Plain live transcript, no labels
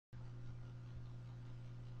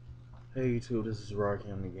Hey YouTube, this is Rocky.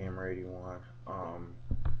 I'm the Gamer 81.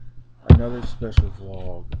 Another special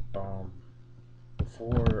vlog.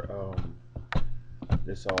 Before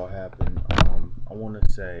this all happened, I want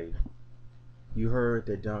to say you heard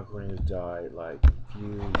that Don Cornelius died like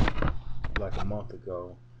a month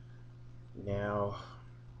ago. Now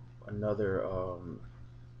another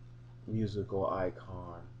musical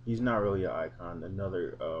icon. He's not really an icon.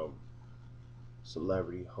 Another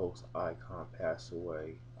celebrity host icon passed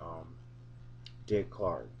away. Dick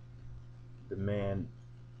Clark, the man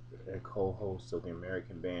and co-host of the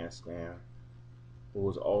American Bandstand, who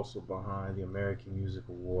was also behind the American Music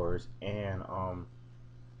Awards, and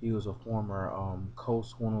he was a former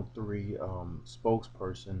Coast 103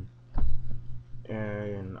 spokesperson,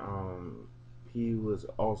 and he was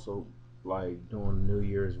also like doing New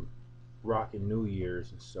Year's, rocking New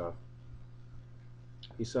Year's and stuff.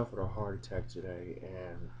 He suffered a heart attack today,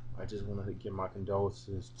 and I just wanted to give my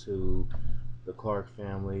condolences to the Clark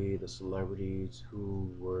family, the celebrities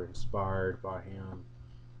who were inspired by him,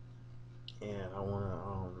 and I want to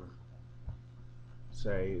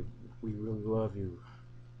say we really love you.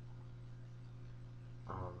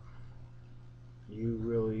 Um, you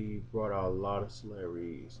really brought out a lot of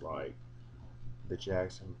celebrities like the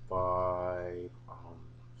Jackson Five,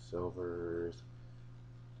 Silvers.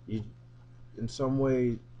 You, in some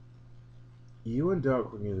way, you and Don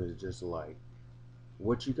Cornelius is just like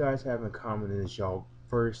what you guys have in common is y'all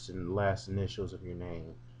first and last initials of your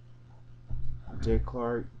name. Dick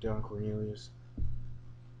Clark, Don Cornelius.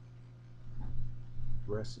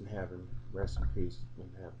 Rest in heaven, rest in peace in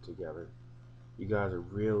heaven together. You guys are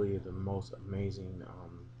really the most amazing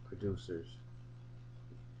producers.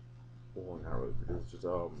 Well, not really producers,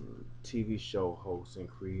 TV show hosts and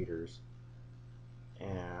creators, and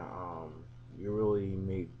you really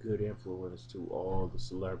made good influence to all the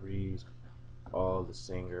celebrities, all the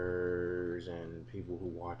singers, and people who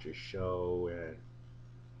watch your show, and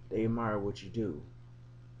they admire what you do.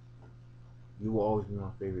 You will always be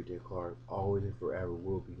my favorite, Dick Clark. Always and forever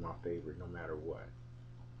will be my favorite, no matter what.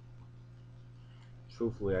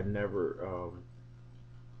 Truthfully, I never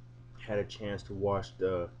had a chance to watch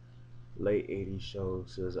the late '80s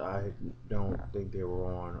shows because I don't think they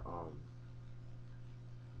were on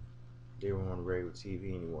regular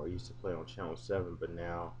TV anymore. I used to play on Channel 7, but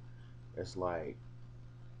now it's like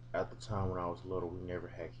at the time when I was little, we never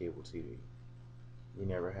had cable TV. We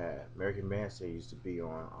never had. American Bandstand used to be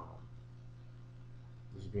on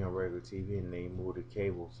regular TV, and they moved to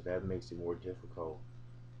cable, so that makes it more difficult.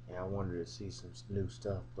 And I wanted to see some new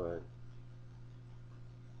stuff, but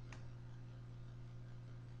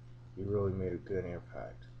you really made a good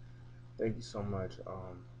impact. Thank you so much,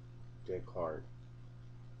 Jay Clark.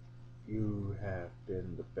 You have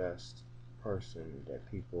been the best person that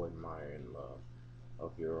people admire and love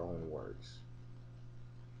of your own works.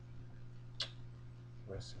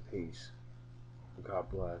 Rest in peace. God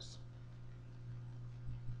bless.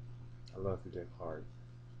 I love you, Dick Clark.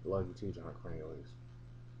 I love you too, John Cornelius.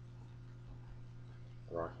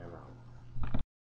 Rock him out.